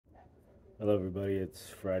Hello, everybody. It's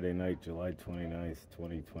Friday night, July 29th,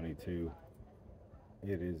 2022.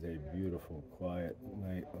 It is a beautiful, quiet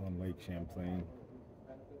night on Lake Champlain.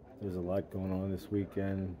 There's a lot going on this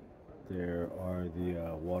weekend. There are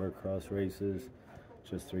the watercross races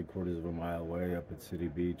just 3/4 of a mile away up at City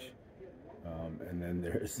Beach. And then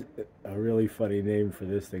there's a really funny name for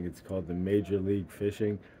this thing. It's called the Major League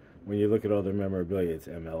Fishing. When you look at all their memorabilia, it's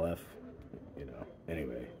MLF.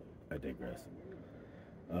 Anyway, I digress.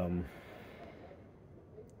 Um,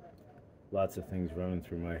 Lots of things running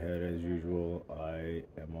through my head as usual. I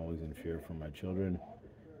am always in fear for my children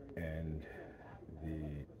and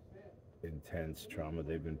the intense trauma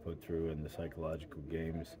they've been put through and the psychological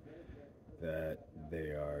games that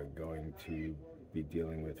they are going to be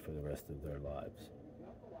dealing with for the rest of their lives.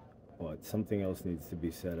 But something else needs to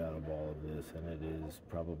be said out of all of this, and it is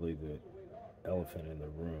probably the elephant in the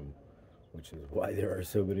room, which is why there are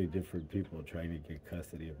so many different people trying to get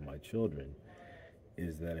custody of my children,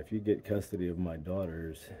 is that if you get custody of my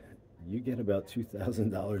daughters, you get about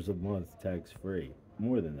 $2,000 a month tax-free.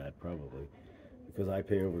 More than that, probably, because I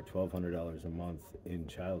pay over $1,200 a month in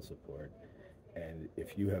child support. And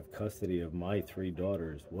if you have custody of my three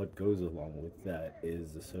daughters, what goes along with that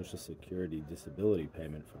is the Social Security disability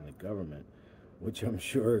payment from the government, which I'm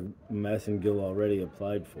sure Massengill already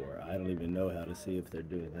applied for. I don't even know how to see if they're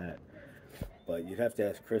doing that. But you'd have to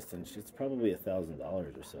ask Kristen. It's probably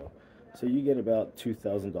 $1,000 or so. So you get about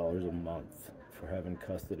 $2,000 a month for having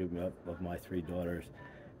custody of my three daughters.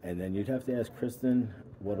 And then you'd have to ask Kristen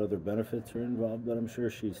what other benefits are involved, but I'm sure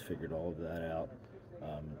she's figured all of that out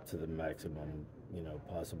to the maximum,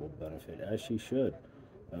 possible benefit, as she should.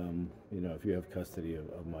 If you have custody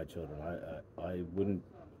of my children, I wouldn't,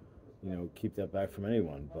 keep that back from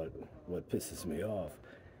anyone. But what pisses me off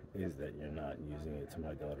is that you're not using it to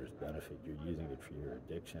my daughter's benefit. You're using it for your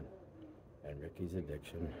addiction and Ricky's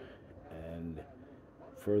addiction, and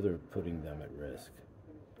further putting them at risk.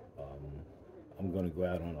 I'm going to go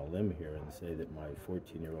out on a limb here and say that my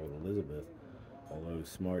 14-year-old Elizabeth, although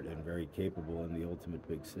smart and very capable and the ultimate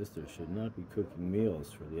big sister, should not be cooking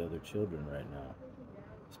meals for the other children right now,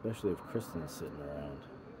 especially if Kristen's sitting around.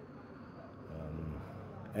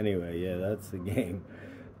 Anyway, yeah, that's the game.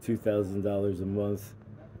 $2,000 a month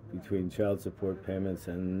between child support payments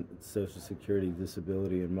and Social Security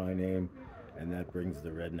disability in my name, and that brings the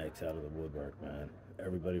rednecks out of the woodwork, man.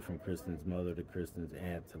 Everybody from Kristen's mother to Kristen's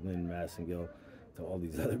aunt to Lynn Massengill to all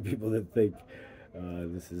these other people that think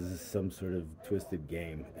this is some sort of twisted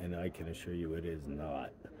game, and I can assure you it is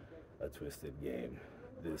not a twisted game.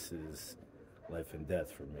 This is life and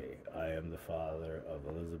death for me. I am the father of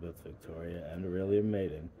Elizabeth Victoria and Aurelia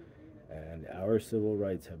Maiden, and our civil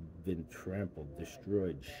rights have been trampled,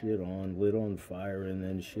 destroyed, shit on, lit on fire, and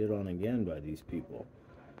then shit on again by these people.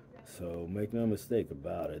 So make no mistake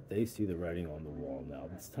about it, they see the writing on the wall now.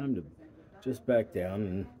 It's time to just back down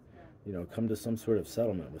and, come to some sort of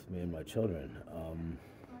settlement with me and my children.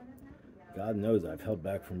 God knows I've held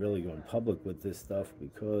back from really going public with this stuff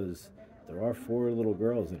because there are 4 little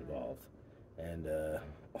girls involved. And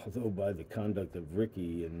although by the conduct of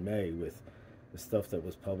Ricky in May with the stuff that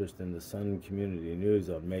was published in the Sun Community News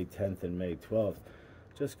on May 10th and May 12th,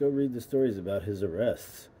 just go read the stories about his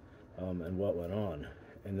arrests and what went on.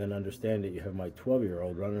 And then understand that you have my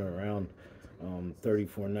 12-year-old running around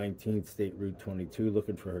 3419 State Route 22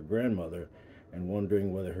 looking for her grandmother and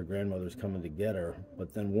wondering whether her grandmother's coming to get her,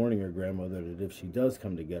 but then warning her grandmother that if she does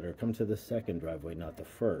come to get her, come to the second driveway, not the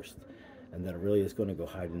first, and that Aurelia is going to go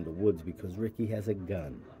hide in the woods because Ricky has a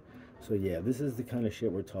gun. So yeah, this is the kind of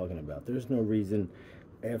shit we're talking about. There's no reason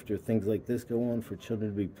after things like this go on for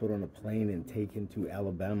children to be put on a plane and taken to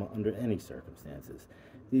Alabama under any circumstances.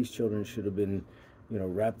 These children should have been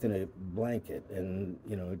wrapped in a blanket and,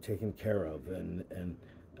 taken care of and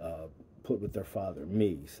put with their father,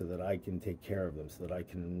 me, so that I can take care of them, so that I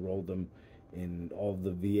can enroll them in all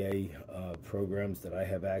the VA programs that I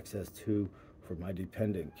have access to for my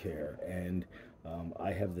dependent care. And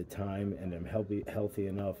I have the time and am healthy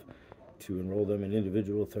enough to enroll them in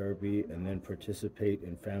individual therapy and then participate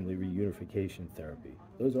in family reunification therapy.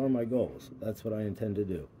 Those are my goals. That's what I intend to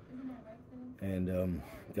do. And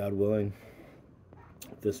God willing,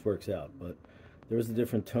 this works out. But there's a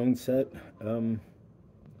different tone set,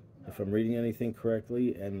 if I'm reading anything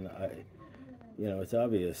correctly, and it's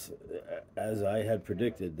obvious, as I had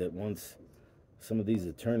predicted, that once some of these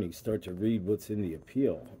attorneys start to read what's in the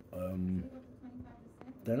appeal,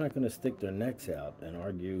 they're not going to stick their necks out and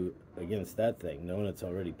argue against that thing, knowing it's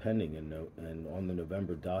already pending and on the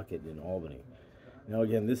November docket in Albany. Now,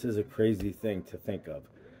 again, this is a crazy thing to think of,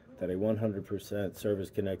 that a 100%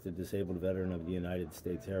 service-connected disabled veteran of the United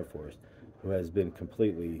States Air Force who has been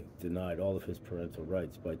completely denied all of his parental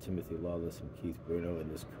rights by Timothy Lawless and Keith Bruno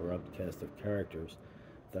and this corrupt cast of characters,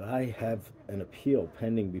 that I have an appeal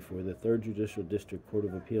pending before the 3rd Judicial District Court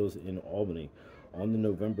of Appeals in Albany on the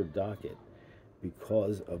November docket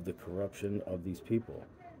because of the corruption of these people.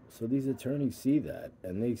 So these attorneys see that,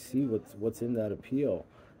 and they see what's in that appeal,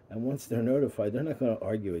 and once they're notified, they're not going to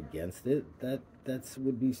argue against it. That's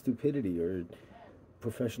would be stupidity or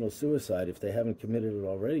professional suicide if they haven't committed it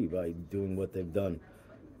already by doing what they've done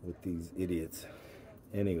with these idiots.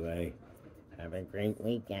 Anyway, have a great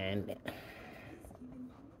weekend.